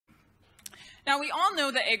Now, we all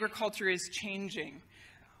know that agriculture is changing,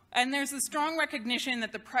 and there's a strong recognition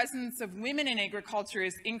that the presence of women in agriculture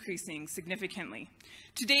is increasing significantly.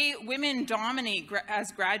 Today, women dominate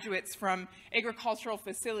as graduates from agricultural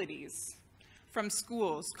facilities, from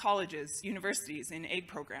schools, colleges, universities, in ag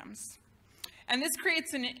programs. And this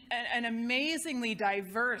creates an amazingly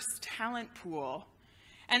diverse talent pool,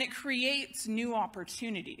 and it creates new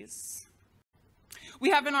opportunities.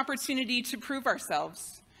 We have an opportunity to prove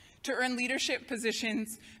ourselves, to earn leadership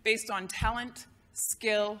positions based on talent,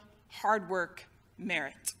 skill, hard work,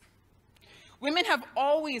 merit. Women have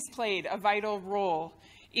always played a vital role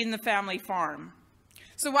in the family farm.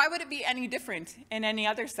 So why would it be any different in any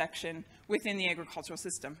other section within the agricultural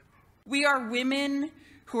system? We are women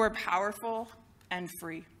who are powerful and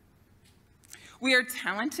free. We are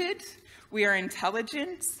talented, we are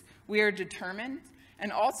intelligent, we are determined,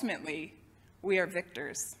 and ultimately, we are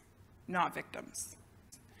victors, not victims.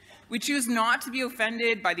 We choose not to be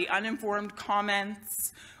offended by the uninformed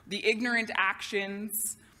comments, the ignorant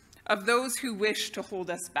actions of those who wish to hold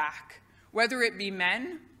us back, whether it be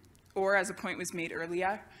men or, as a point was made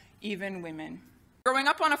earlier, even women. Growing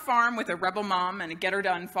up on a farm with a rebel mom and a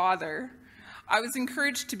get-her-done father, I was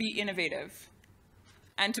encouraged to be innovative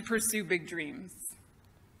and to pursue big dreams.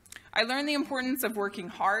 I learned the importance of working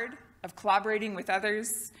hard, of collaborating with others,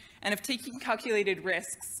 and of taking calculated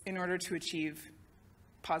risks in order to achieve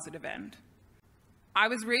positive end. I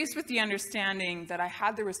was raised with the understanding that I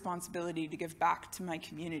had the responsibility to give back to my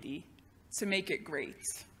community, to make it great.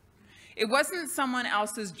 It wasn't someone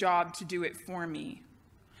else's job to do it for me.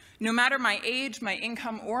 No matter my age, my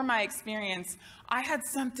income, or my experience, I had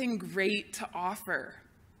something great to offer.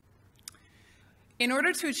 In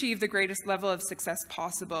order to achieve the greatest level of success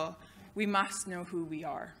possible, we must know who we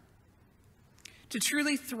are. To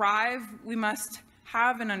truly thrive, we must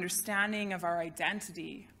have an understanding of our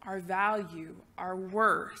identity, our value, our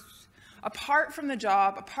worth, apart from the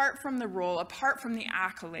job, apart from the role, apart from the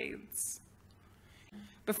accolades.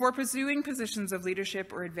 Before pursuing positions of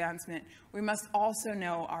leadership or advancement, we must also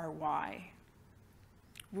know our why.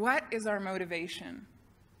 What is our motivation?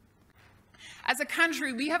 As a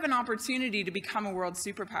country, we have an opportunity to become a world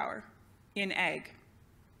superpower in ag.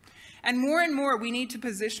 And more, we need to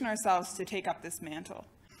position ourselves to take up this mantle.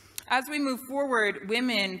 As we move forward,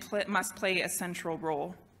 women must play a central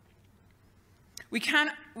role. We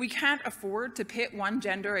can't afford to pit one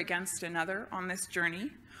gender against another on this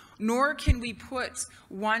journey, nor can we put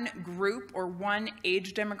one group or one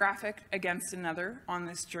age demographic against another on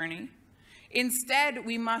this journey. Instead,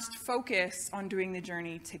 we must focus on doing the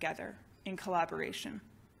journey together in collaboration.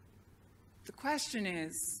 The question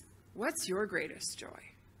is, what's your greatest joy?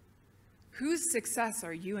 Whose success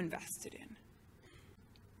are you invested in?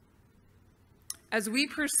 As we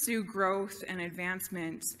pursue growth and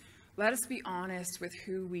advancement, let us be honest with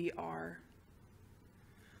who we are.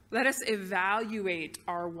 Let us evaluate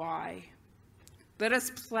our why. Let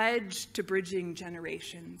us pledge to bridging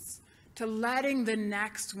generations, to letting the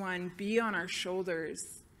next one be on our shoulders,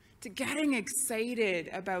 to getting excited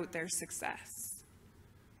about their success.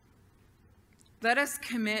 Let us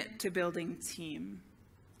commit to building team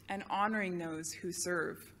and honoring those who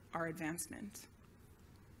serve our advancement.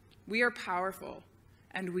 We are powerful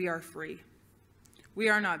and we are free. We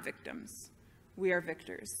are not victims. We are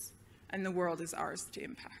victors, and the world is ours to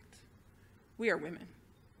impact. We are women.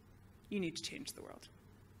 You need to change the world.